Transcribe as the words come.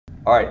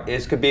All right,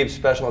 is Khabib's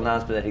special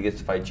announcement that he gets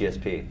to fight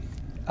GSP?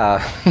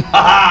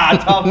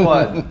 Tough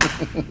one.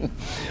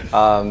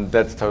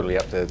 That's totally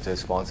up to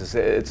sponsors.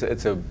 It's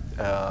a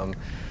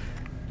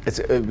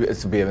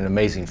be an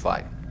amazing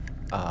fight.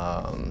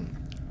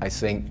 I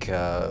think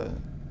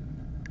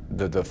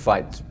the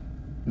fight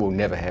will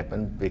never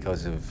happen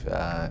because of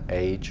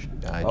age.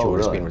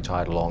 George has been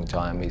retired a long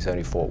time. He's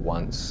only fought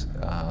once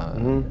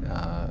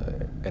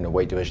in a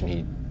weight division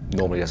he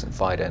normally doesn't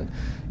fight in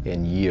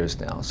years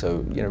now.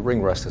 So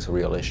ring rust is a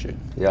real issue.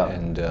 Yeah.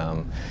 And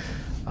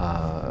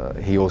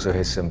he also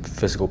has some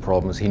physical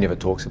problems. He never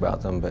talks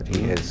about them, but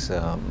he has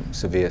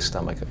severe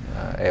stomach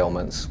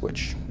ailments,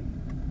 which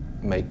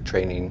make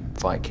training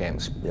fight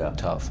camps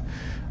tough.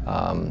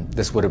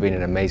 This would have been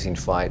an amazing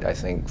fight, I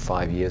think,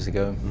 5 years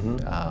ago.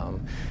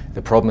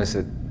 The problem is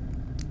that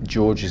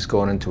George has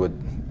gone into a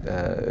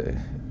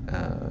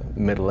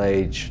middle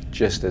age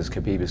just as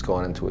Khabib has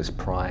gone into his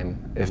prime.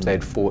 If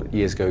they'd fought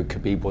years ago,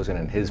 Khabib wasn't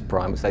in his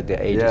prime. It's like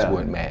their ages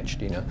weren't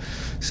matched,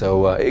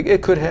 So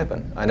it could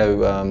happen. I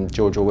know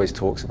George always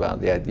talks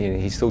about the idea.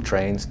 He still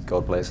trains,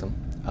 God bless him,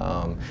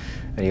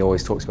 and he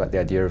always talks about the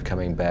idea of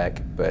coming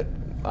back. But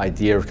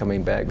idea of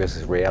coming back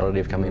versus reality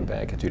of coming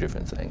back are two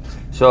different things.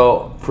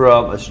 So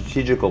from a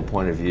strategical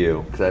point of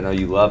view, because I know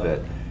you love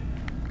it,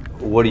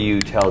 what do you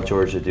tell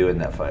George to do in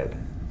that fight?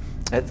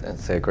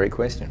 That's a great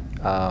question.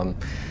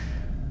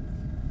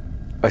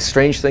 A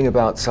strange thing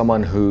about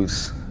someone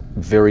who's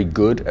very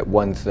good at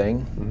one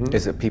thing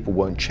is that people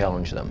won't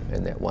challenge them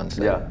in that one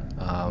thing.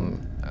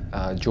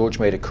 George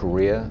made a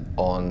career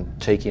on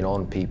taking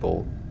on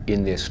people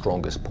in their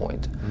strongest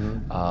point.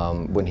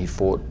 When he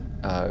fought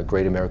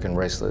great American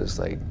wrestlers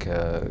like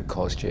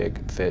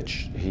Koscheck,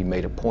 Fitch, he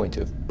made a point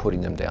of putting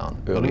them down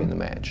early in the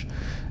match.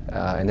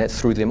 And that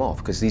threw them off,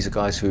 because these are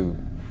guys who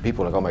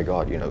people are like, oh my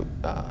God,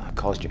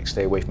 Koscheck,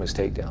 stay away from his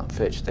takedown.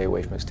 Fitch, stay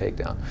away from his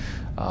takedown.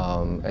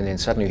 And then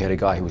suddenly you had a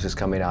guy who was just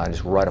coming out and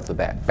just right off the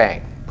bat,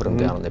 bang, put him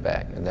down on the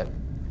back. And that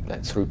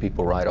threw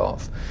people right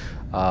off.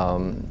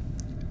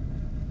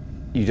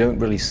 You don't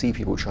really see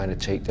people trying to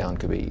take down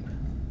Khabib.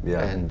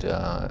 And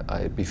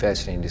it'd be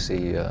fascinating to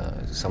see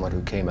someone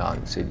who came out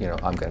and said,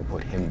 I'm going to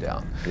put him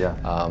down.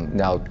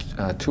 Now,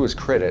 to his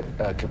credit,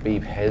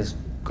 Khabib has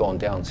gone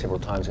down several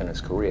times in his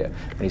career,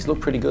 and he's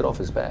looked pretty good off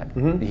his back.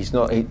 He's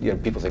not.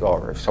 People think,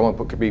 oh, if someone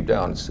put Khabib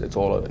down, it's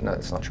all over. No,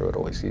 it's not true at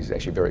all. He's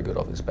actually very good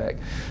off his back.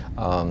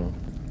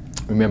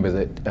 Remember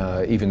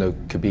that even though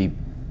Khabib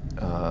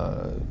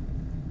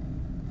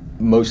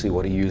mostly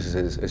what he uses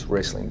is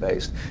wrestling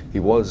based. He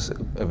was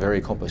a very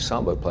accomplished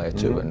Sambo player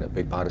too, and a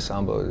big part of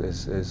Sambo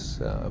is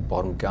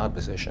bottom guard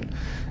position.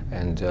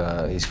 And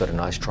he's got a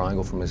nice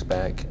triangle from his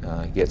back.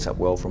 He gets up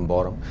well from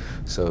bottom.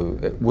 So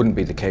it wouldn't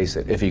be the case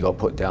that if he got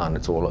put down,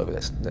 it's all over.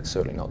 That's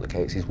certainly not the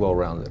case. He's well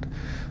rounded.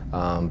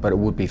 But it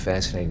would be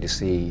fascinating to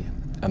see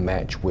a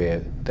match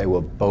where they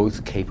were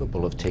both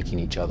capable of taking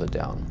each other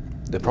down.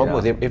 The problem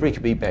with every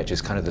Khabib match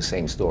is kind of the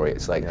same story.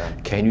 It's like,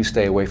 can you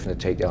stay away from the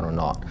takedown or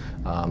not?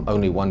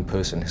 Only one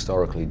person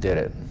historically did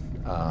it,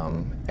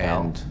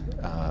 and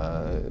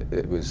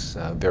it was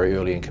very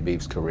early in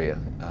Khabib's career.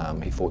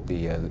 He fought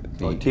the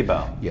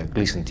T-Bow. Yeah,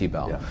 Gleason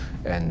T-Bow,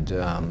 and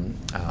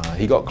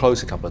he got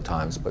close a couple of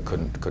times, but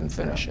couldn't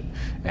finish it.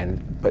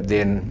 But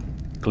then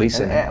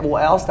Gleason. Well,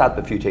 Al stopped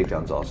a few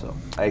takedowns also.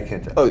 I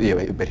can't. Oh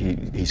yeah, but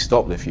he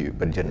stopped a few,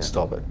 but he didn't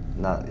stop it.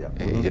 Not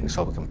He didn't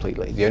stop it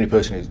completely. The only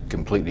person who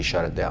completely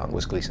shut it down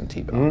was Gleason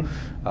T-Bow.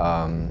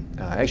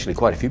 Actually,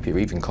 quite a few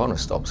people, even Connor,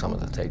 stopped some of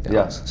the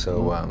takedowns.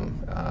 So,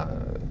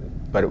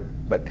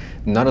 but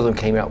none of them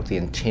came out with the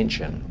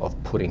intention of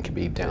putting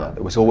Khabib down.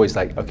 It was always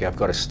like, okay, I've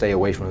got to stay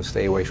away from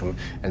him,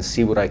 and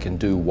see what I can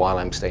do while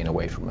I'm staying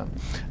away from him.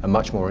 A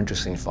much more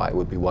interesting fight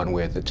would be one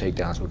where the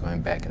takedowns were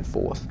going back and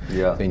forth.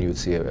 Then you would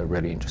see a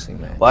really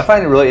interesting match. Well, I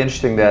find it really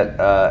interesting that,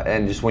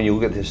 and just when you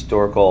look at the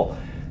historical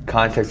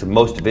context of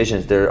most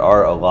divisions, there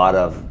are a lot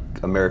of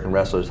American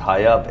wrestlers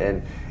high up,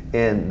 and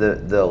in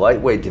the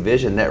lightweight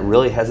division, that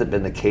really hasn't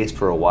been the case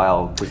for a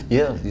while.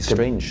 Yeah, it's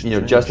strange.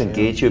 Justin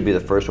Gaethje would be the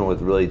first one with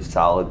really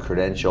solid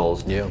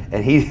credentials,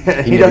 and he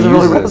doesn't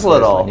really wrestle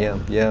at all.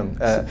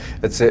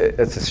 It's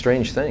a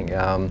strange thing.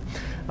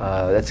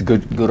 That's a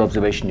good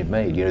observation you've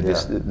made.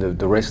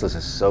 The wrestlers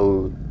are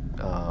so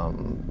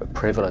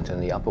prevalent in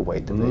the upper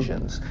weight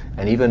divisions,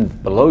 and even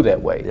below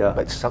that weight.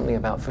 But something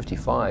about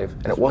 55,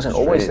 and it wasn't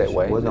always that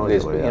way.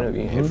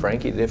 You had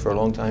Frankie there for a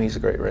long time. He's a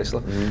great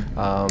wrestler,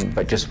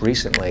 but just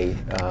recently,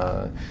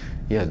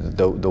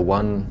 the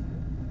one,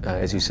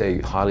 as you say,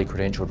 highly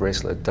credentialed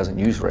wrestler doesn't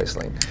use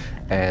wrestling,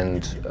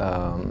 and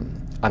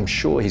I'm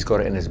sure he's got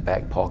it in his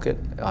back pocket.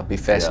 I'd be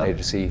fascinated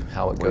to see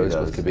how it goes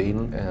with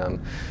Khabib.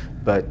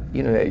 But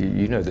you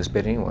know this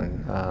better than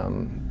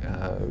anyone.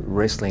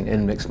 Wrestling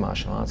in mixed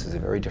martial arts is a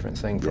very different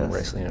thing from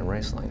wrestling in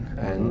wrestling,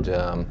 and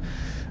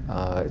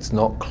it's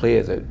not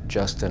clear that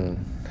Justin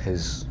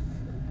has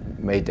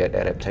made that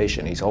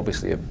adaptation. He's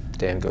obviously a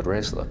damn good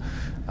wrestler,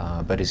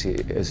 but is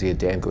he a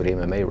damn good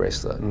MMA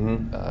wrestler?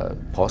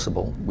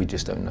 Possible. We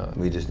just don't know.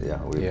 We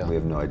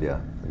have no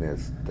idea. I mean,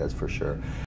 that's for sure.